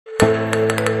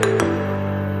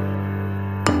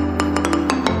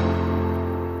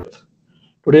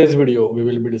Today's video, we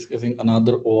will be discussing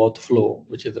another OAuth flow,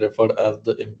 which is referred as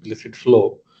the implicit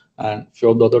flow. And few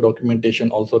of the other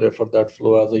documentation also refer that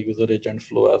flow as a user agent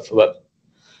flow as well.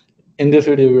 In this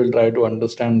video, we will try to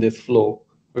understand this flow.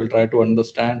 We'll try to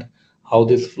understand how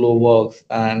this flow works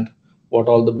and what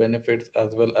all the benefits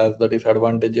as well as the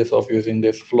disadvantages of using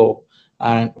this flow,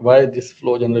 and why this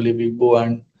flow generally we go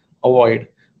and avoid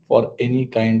for any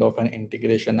kind of an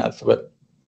integration as well.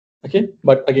 Okay,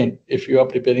 but again, if you are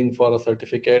preparing for a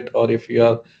certificate or if you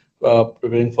are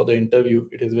preparing for the interview,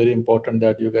 it is very important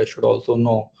that you guys should also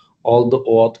know all the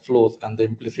OAuth flows, and the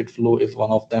implicit flow is one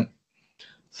of them.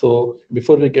 So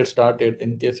before we get started,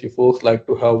 in case you folks like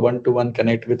to have one-to-one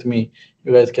connect with me,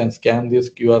 you guys can scan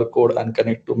this QR code and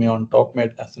connect to me on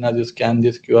TalkMate. As soon as you scan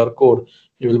this QR code,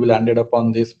 you will be landed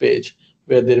upon this page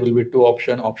where there will be two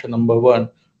options. Option number one,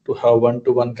 to have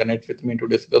one-to-one connect with me to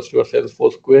discuss your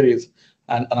Salesforce queries.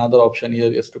 And another option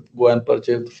here is to go and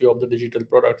purchase a few of the digital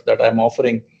products that I'm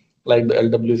offering, like the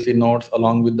LWC notes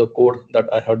along with the code that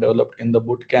I have developed in the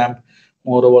bootcamp.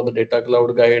 Moreover, the data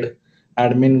cloud guide,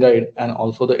 admin guide, and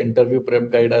also the interview prep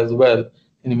guide as well,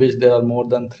 in which there are more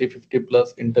than 350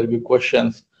 plus interview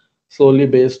questions solely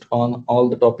based on all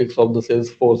the topics of the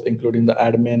Salesforce, including the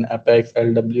admin, Apex,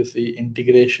 LWC,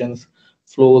 integrations,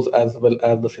 flows, as well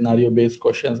as the scenario based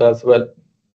questions as well.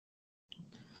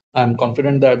 I'm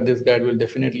confident that this guide will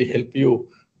definitely help you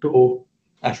to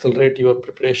accelerate your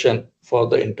preparation for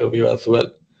the interview as well.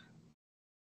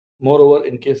 Moreover,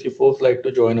 in case you folks like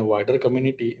to join a wider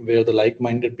community where the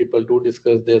like-minded people do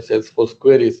discuss their Salesforce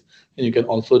queries, you can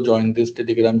also join this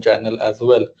Telegram channel as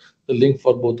well. The link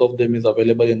for both of them is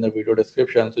available in the video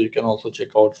description, so you can also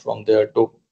check out from there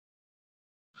too.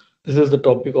 This is the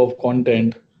topic of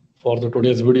content for the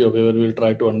today's video, where we will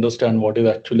try to understand what is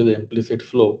actually the implicit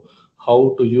flow,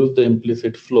 how to use the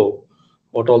implicit flow,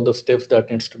 what all the steps that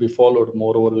needs to be followed.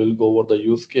 Moreover, we'll go over the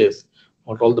use case,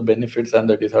 what all the benefits and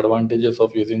the disadvantages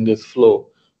of using this flow.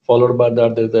 Followed by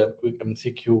that, there's a quick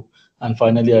MCQ, and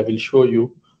finally, I will show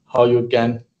you how you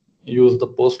can use the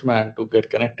postman to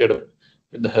get connected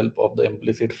with the help of the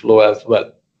implicit flow as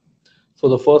well. So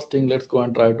the first thing, let's go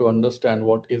and try to understand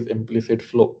what is implicit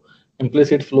flow.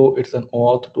 Implicit flow, it's an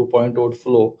OAuth 2.0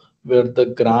 flow where the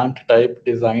grant type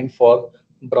designed for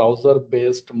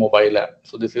browser-based mobile app.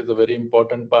 So this is a very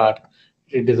important part.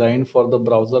 It's designed for the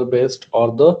browser-based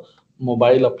or the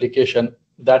mobile application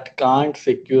that can't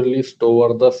securely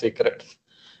store the secrets.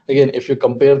 Again, if you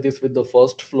compare this with the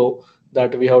first flow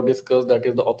that we have discussed, that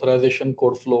is the authorization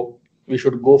code flow, we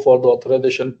should go for the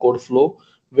authorization code flow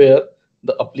where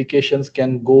the applications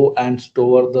can go and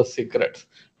store the secrets.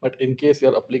 But in case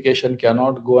your application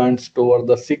cannot go and store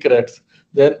the secrets,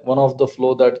 then one of the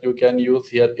flow that you can use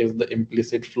here is the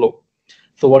implicit flow.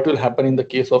 So what will happen in the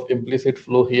case of implicit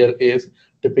flow here is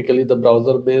typically the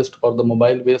browser-based or the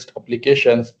mobile-based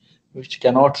applications which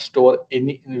cannot store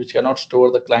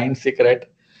the client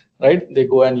secret, right? They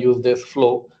go and use this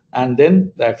flow, and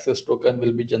then the access token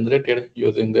will be generated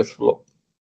using this flow.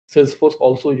 Salesforce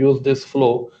also use this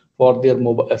flow for their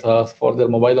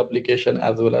mobile application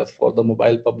as well as for the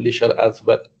mobile publisher as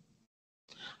well.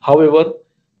 However,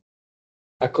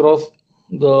 across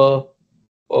the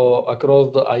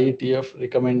IETF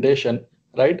recommendation,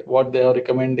 right, what they are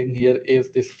recommending here is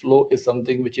this flow is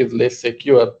something which is less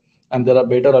secure, and there are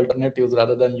better alternatives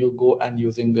rather than you go and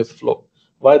using this flow.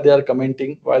 Why they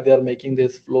are making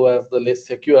this flow as the less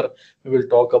secure, we will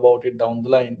talk about it down the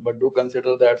line, but do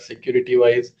consider that security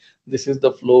wise, this is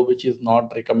the flow which is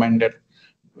not recommended.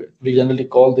 We generally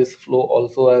call this flow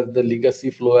also as the legacy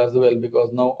flow as well,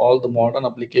 because now all the modern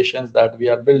applications that we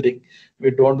are building, we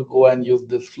don't go and use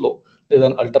this flow. There's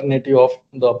an alternative of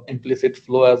the implicit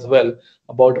flow as well,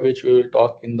 about which we will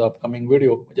talk in the upcoming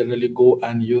video. We generally go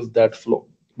and use that flow.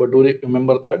 But do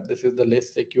remember that this is the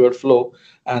less secure flow,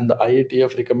 and the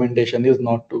IETF recommendation is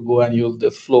not to go and use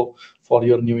this flow for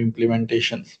your new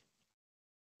implementations.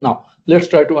 Now, let's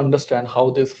try to understand how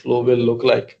this flow will look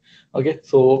like. Okay,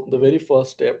 so the very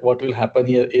first step, what will happen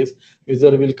here is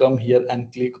user will come here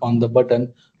and click on the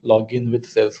button login with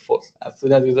Salesforce. As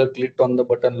soon as user clicked on the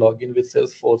button login with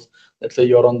Salesforce, let's say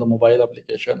you're on the mobile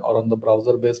application or on the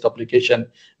browser-based application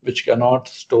which cannot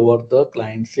store the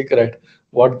client secret,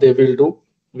 what they will do,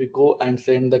 we go and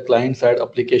send the client-side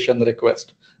application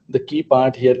request. The key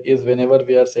part here is whenever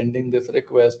we are sending this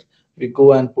request, we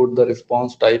go and put the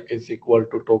response type is equal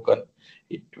to token.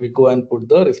 We go and put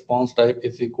the response type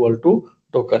is equal to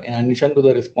token. In addition to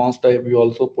the response type, we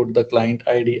also put the client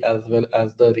ID as well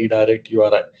as the redirect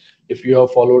URI. If you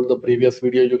have followed the previous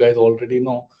video, you guys already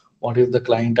know what is the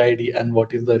client ID and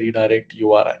what is the redirect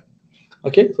URI.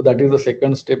 Okay, so that is the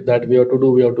second step that we have to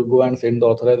do. We have to go and send the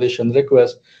authorization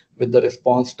request with the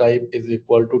response type is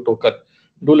equal to token.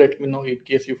 Do let me know in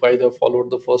case you guys have followed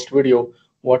the first video,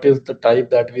 what is the type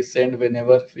that we send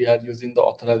whenever we are using the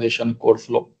authorization code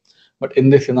flow. But in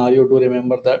this scenario, do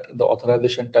remember that the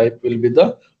authorization type will be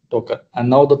the token. And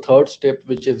now the third step,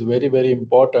 which is very, very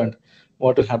important,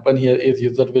 what will happen here is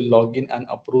user will log in and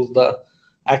approve the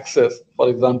access. For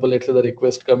example, let's say the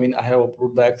request come in, I have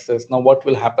approved the access. Now what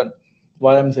will happen?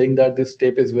 Why I'm saying that this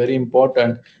step is very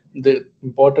important. The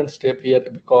important step here,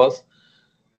 because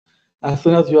as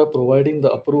soon as you are providing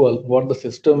the approval, what the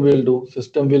system will do,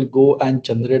 system will go and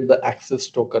generate the access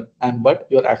token. And but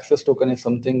your access token is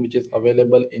something which is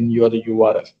available in your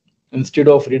URL. Instead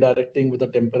of redirecting with a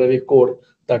temporary code,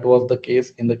 that was the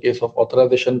case in the case of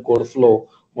authorization code flow,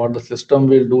 what the system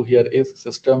will do here is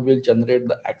system will generate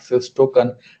the access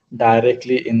token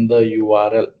directly in the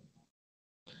URL.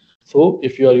 So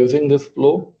if you are using this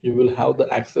flow, you will have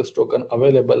the access token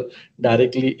available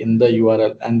directly in the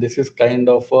URL. And this is kind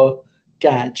of a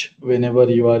catch whenever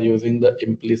you are using the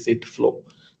implicit flow.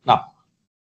 Now,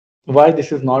 why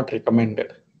this is not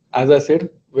recommended? As I said,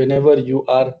 whenever you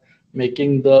are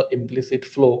making the implicit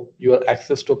flow, your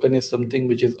access token is something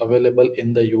which is available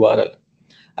in the URL.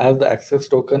 As the access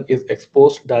token is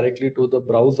exposed directly to the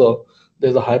browser,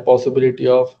 there's a high possibility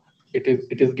of it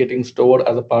is getting stored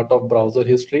as a part of browser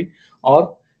history,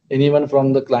 or anyone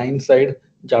from the client side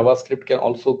JavaScript can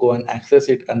also go and access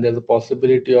it, and there's a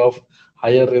possibility of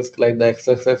higher risk like the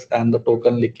XSS and the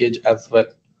token leakage as well.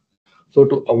 So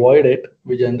to avoid it,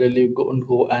 we generally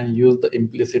go and use the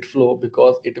implicit flow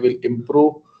because it will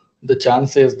improve the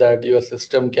chances that your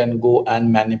system can go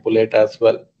and manipulate as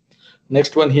well.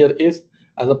 Next one here is,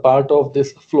 as a part of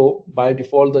this flow, by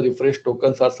default, the refresh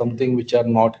tokens are something which are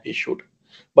not issued.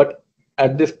 But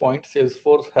at this point,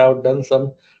 Salesforce have done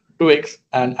some tweaks,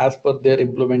 and as per their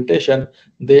implementation,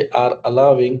 they are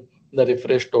allowing the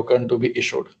refresh token to be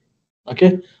issued.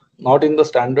 Okay, not in the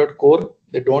standard core,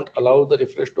 they don't allow the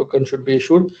refresh token should be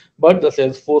issued, but the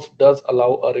Salesforce does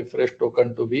allow a refresh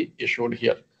token to be issued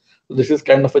here. So this is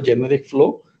kind of a generic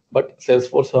flow, but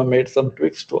Salesforce have made some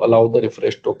tweaks to allow the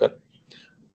refresh token.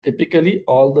 Typically,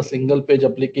 all the single page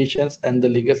applications and the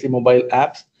legacy mobile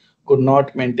apps could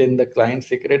not maintain the client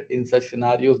secret. In such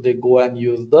scenarios, they go and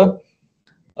use the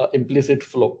implicit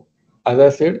flow. As I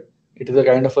said, it is a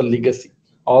kind of a legacy.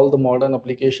 All the modern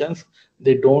applications,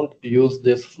 they don't use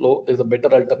this flow. There's a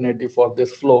better alternative for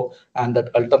this flow, and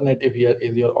that alternative here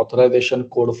is your authorization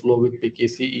code flow with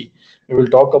PKCE. We will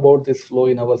talk about this flow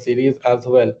in our series as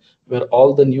well, where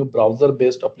all the new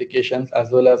browser-based applications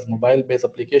as well as mobile-based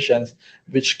applications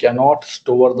which cannot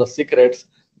store the secrets,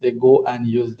 they go and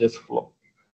use this flow.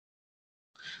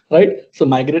 Right? So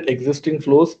migrate existing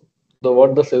flows. The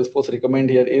what the Salesforce recommend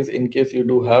here is, in case you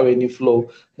do have any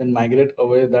flow, then migrate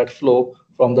away that flow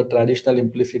from the traditional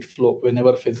implicit flow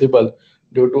whenever feasible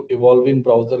due to evolving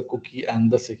browser cookie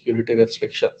and the security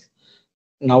restrictions.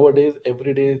 Nowadays,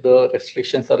 every day the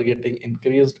restrictions are getting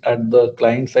increased at the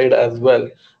client side as well,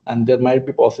 and there might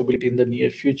be possibility in the near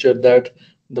future that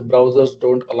the browsers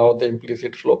don't allow the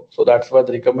implicit flow. So that's why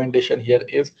the recommendation here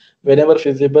is, whenever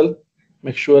feasible,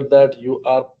 make sure that you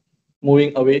are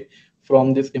moving away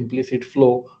from this implicit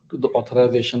flow to the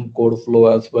authorization code flow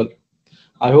as well.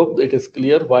 I hope it is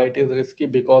clear why it is risky,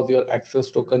 because your access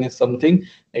token is something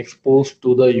exposed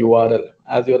to the URL.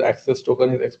 As your access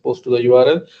token is exposed to the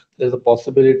URL, there's a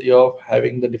possibility of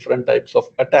having the different types of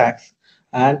attacks,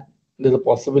 and there's a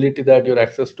possibility that your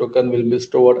access token will be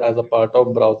stored as a part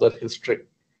of browser history.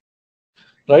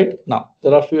 Right now,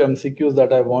 there are a few MCQs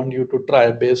that I want you to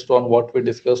try based on what we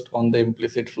discussed on the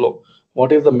implicit flow.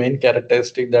 What is the main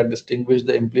characteristic that distinguish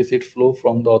the implicit flow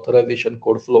from the authorization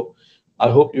code flow? I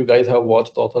hope you guys have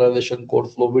watched the authorization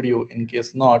code flow video. In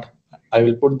case not, I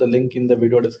will put the link in the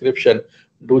video description.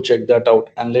 Do check that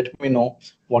out and let me know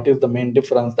what is the main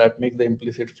difference that makes the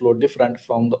implicit flow different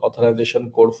from the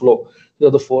authorization code flow. These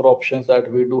are the four options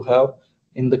that we do have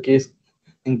in case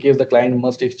the client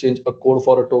must exchange a code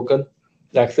for a token.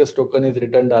 The access token is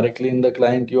written directly in the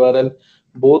client URL.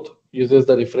 Both uses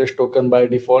the refresh token by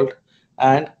default,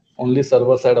 and only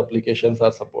server-side applications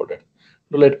are supported.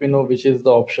 Do let me know which is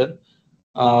the option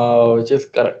which is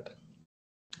correct.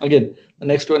 Again, the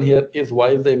next one here is, why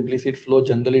is the implicit flow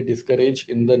generally discouraged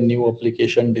in the new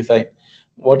application design?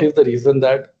 What is the reason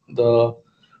that the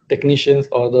technicians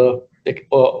or the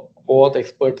OAuth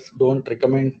experts don't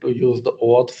recommend to use the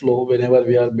OAuth flow whenever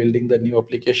we are building the new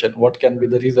application? What can be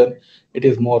the reason? It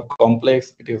is more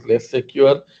complex, it is less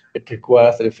secure, it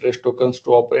requires refresh tokens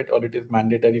to operate, or it is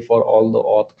mandatory for all the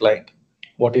OAuth client.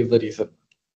 What is the reason?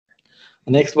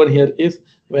 The next one here is,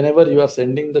 whenever you are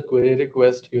sending the query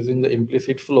request using the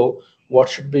implicit flow, what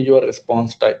should be your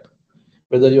response type?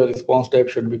 whether your response type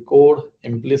should be code,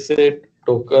 implicit,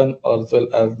 token, or as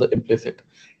well as the implicit.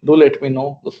 Do let me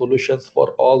know the solutions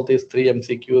for all these three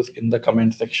MCQs in the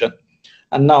comment section.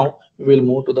 And now we will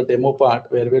move to the demo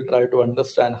part where we'll try to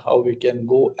understand how we can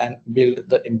go and build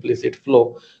the implicit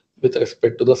flow with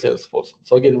respect to the Salesforce.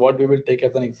 So again, what we will take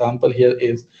as an example here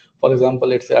is, for example,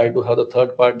 let's say I do have the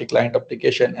third party client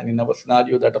application, and in our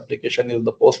scenario, that application is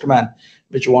the postman,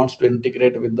 which wants to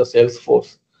integrate with the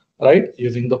Salesforce, right?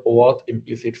 Using the OAuth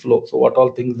implicit flow. So what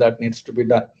all things that needs to be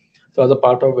done? So as a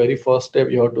part of very first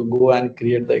step, you have to go and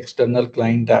create the external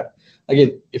client tab.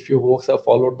 Again, if you folks have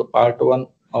followed the part one,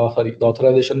 the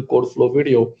authorization code flow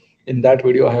video, in that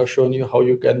video, I have shown you how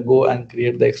you can go and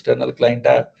create the external client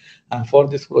tab. And for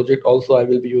this project also, I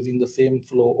will be using the same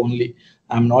flow only.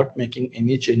 I'm not making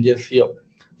any changes here.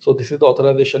 So this is the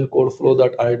authorization code flow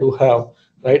that I do have,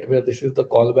 right? Where this is the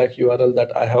callback URL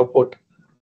that I have put.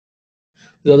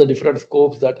 These are the different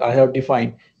scopes that I have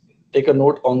defined. Take a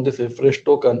note on this refresh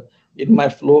token. In my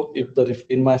flow, if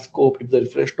in my scope, if the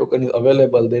refresh token is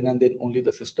available, then and then only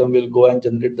the system will go and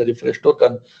generate the refresh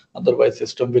token. Otherwise,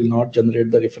 system will not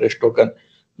generate the refresh token.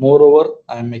 Moreover,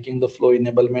 I am making the flow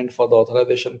enablement for the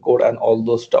authorization code and all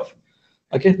those stuff.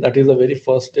 Okay, that is the very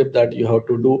first step that you have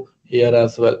to do here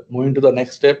as well. Moving to the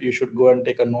next step, you should go and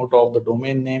take a note of the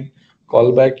domain name,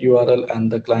 callback URL,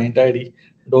 and the client ID.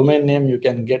 Domain name, you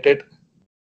can get it.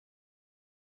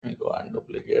 Let me go and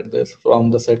duplicate this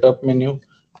from the setup menu.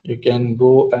 You can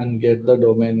go and get the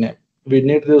domain name. We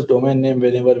need this domain name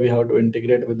whenever we have to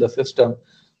integrate with the system.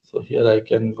 So here I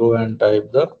can go and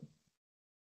type the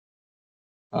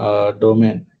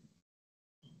domain.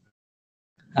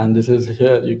 And this is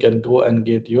here, you can go and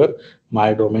get your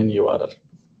my domain URL.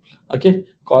 Okay,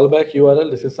 callback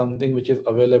URL, this is something which is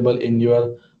available in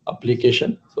your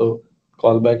application. So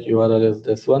callback URL is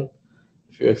this one.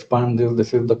 If you expand this,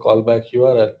 this is the callback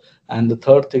URL. And the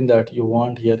third thing that you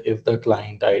want here is the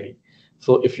client ID.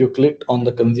 So if you clicked on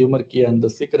the consumer key and the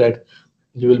secret,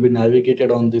 you will be navigated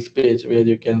on this page where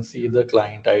you can see the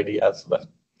client ID as well.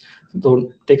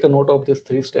 So take a note of these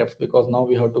three steps, because now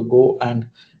we have to go and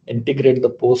integrate the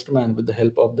postman with the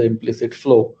help of the implicit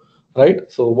flow,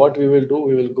 right? So what we will do,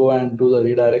 we will go and do the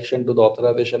redirection to the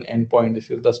authorization endpoint. This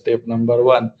is the step number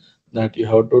one that you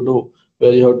have to do,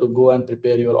 where you have to go and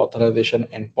prepare your authorization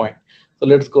endpoint. So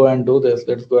let's go and do this.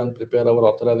 Let's go and prepare our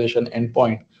authorization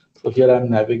endpoint. So here I'm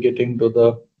navigating to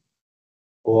the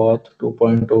OAuth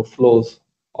 2.0 flows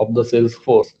of the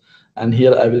Salesforce. And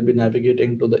here I will be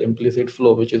navigating to the implicit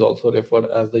flow, which is also referred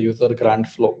as the user grant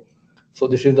flow. So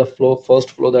this is the flow,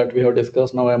 first flow that we have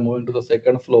discussed. Now I'm moving to the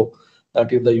second flow,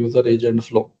 that is the user agent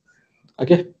flow.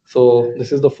 Okay, so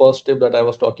this is the first step that I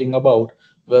was talking about,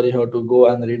 where you have to go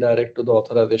and redirect to the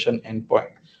authorization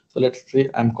endpoint. So let's see,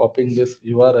 I'm copying this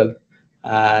URL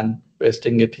and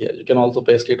pasting it here. You can also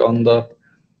paste it on the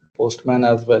postman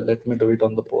as well. Let me do it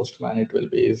on the postman. It will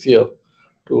be easier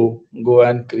to go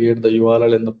and create the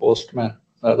URL in the postman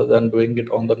rather than doing it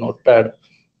on the notepad,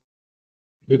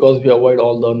 because we avoid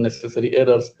all the unnecessary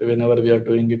errors whenever we are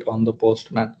doing it on the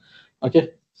postman. Okay,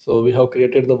 so we have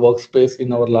created the workspace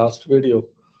in our last video.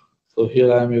 So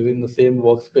here I am using the same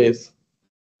workspace.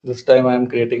 This time I am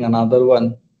creating another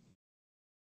one,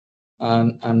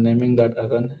 and I'm naming that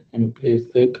as an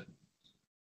implicit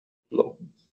flow.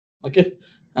 Okay,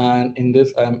 and in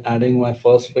this I'm adding my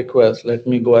first request. Let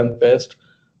me go and paste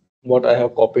what I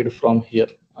have copied from here.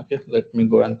 Okay, let me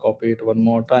go and copy it one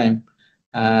more time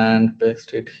and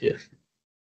paste it here.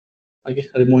 Okay,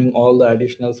 removing all the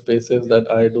additional spaces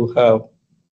that I do have.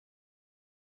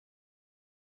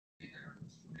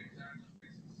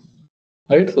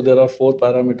 Right, so there are four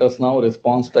parameters now.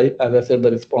 Response type, as I said, the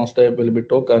response type will be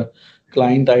token.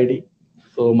 Client ID,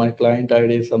 so my client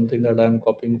ID is something that I'm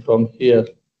copying from here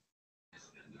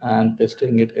and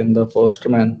pasting it in the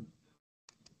postman.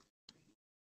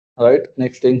 Right,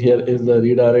 next thing here is the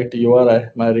redirect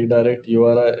URI. My redirect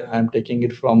URI, I'm taking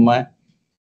it from my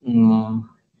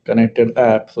connected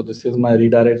app. So this is my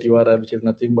redirect URI, which is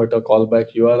nothing but a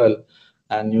callback URL,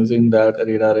 and using that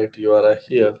redirect URI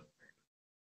here,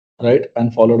 right,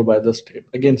 and followed by the state.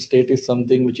 Again, state is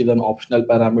something which is an optional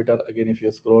parameter. Again, if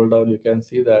you scroll down, you can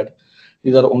see that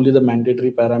these are only the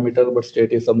mandatory parameter, but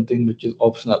state is something which is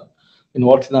optional. In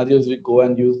what scenarios we go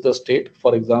and use the state?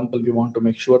 For example, we want to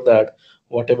make sure that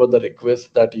whatever the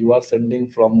request that you are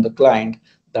sending from the client,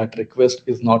 that request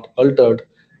is not altered,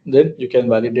 then you can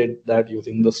validate that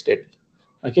using the state.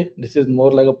 Okay, this is more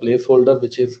like a placeholder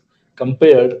which is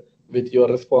compared with your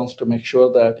response to make sure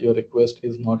that your request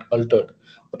is not altered.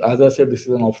 But as I said, this is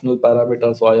an optional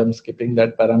parameter, so I am skipping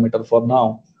that parameter for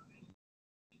now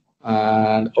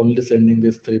and only sending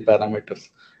these three parameters.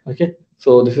 Okay,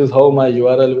 So this is how my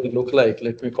URL will look like.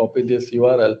 Let me copy this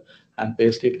URL and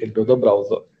paste it into the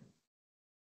browser.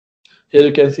 Here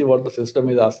you can see what the system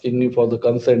is asking me for the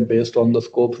consent based on the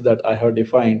scopes that I have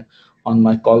defined on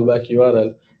my callback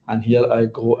URL. And here I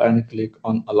go and click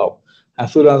on allow.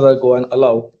 As soon as I go and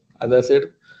allow, as I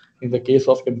said, in the case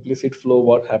of implicit flow,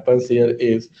 what happens here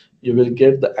is you will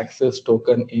get the access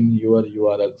token in your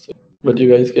URL. But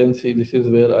you guys can see this is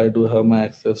where I do have my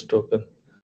access token,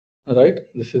 right?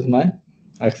 This is my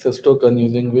access token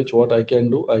using which what I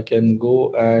can do, I can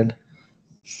go and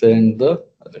send the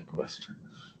request,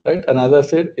 right? And as I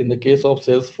said, in the case of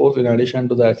Salesforce, in addition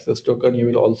to the access token, you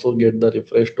will also get the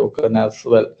refresh token as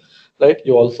well, right?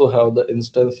 You also have the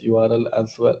instance URL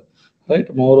as well, right?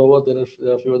 Moreover, there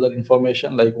are a few other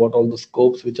information like what all the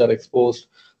scopes which are exposed,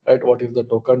 right? What is the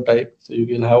token type? So you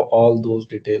will have all those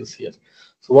details here.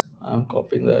 So I'm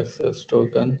copying the access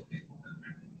token.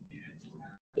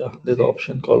 Yeah, there's an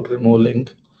option called remove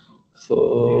link.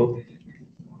 So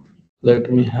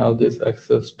let me have this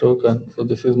access token. So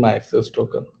this is my access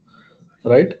token,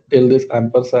 right? Till this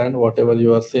ampersand, whatever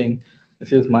you are seeing,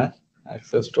 this is my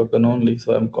access token only.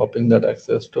 So I'm copying that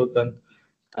access token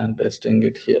and pasting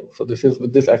it here. So this is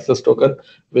with this access token,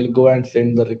 we'll go and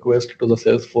send the request to the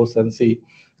Salesforce and see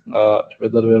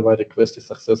whether my request is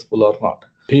successful or not.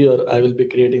 Here I will be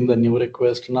creating the new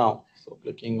request now. So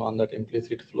clicking on that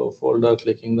implicit flow folder,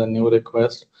 clicking the new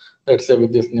request. Let's say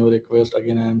with this new request,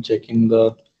 again, I am checking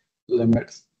the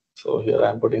limits. So here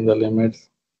I'm putting the limits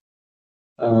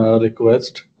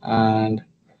request, and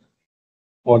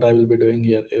what I will be doing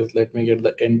here is let me get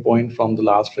the endpoint from the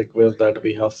last request that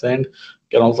we have sent. You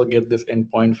can also get this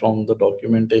endpoint from the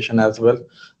documentation as well.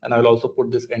 And I will also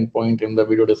put this endpoint in the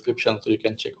video description so you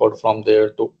can check out from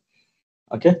there too.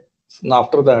 Okay. So now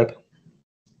after that,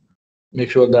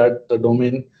 make sure that the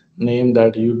domain name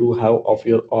that you do have of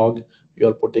your org, you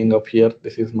are putting up here.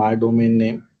 This is my domain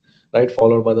name, right?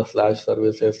 Followed by the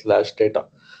 /services/data.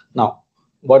 Now,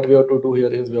 what we have to do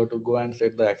here is we have to go and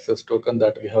set the access token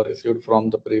that we have received from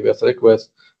the previous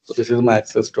request. So this is my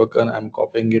access token. I'm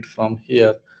copying it from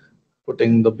here,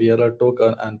 putting the bearer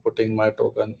token and putting my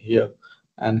token here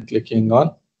and clicking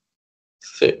on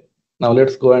save. Now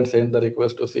let's go and send the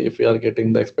request to see if we are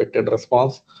getting the expected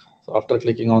response. So after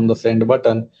clicking on the send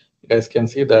button, you guys can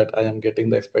see that I am getting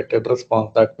the expected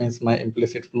response. That means my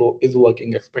implicit flow is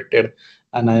working expected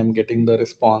and I am getting the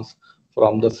response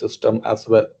from the system as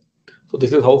well. So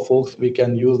this is how, folks, we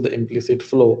can use the implicit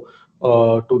flow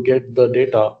to get the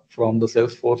data from the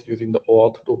Salesforce using the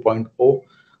OAuth 2.0.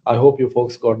 I hope you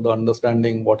folks got the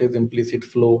understanding what is implicit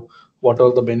flow, what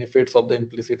are the benefits of the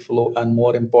implicit flow, and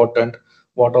more important,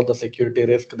 what are the security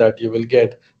risks that you will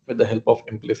get with the help of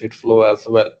implicit flow as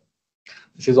well.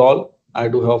 This is all I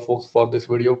do have, folks, for this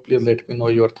video. Please let me know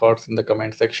your thoughts in the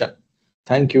comment section.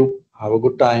 Thank you. Have a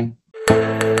good time.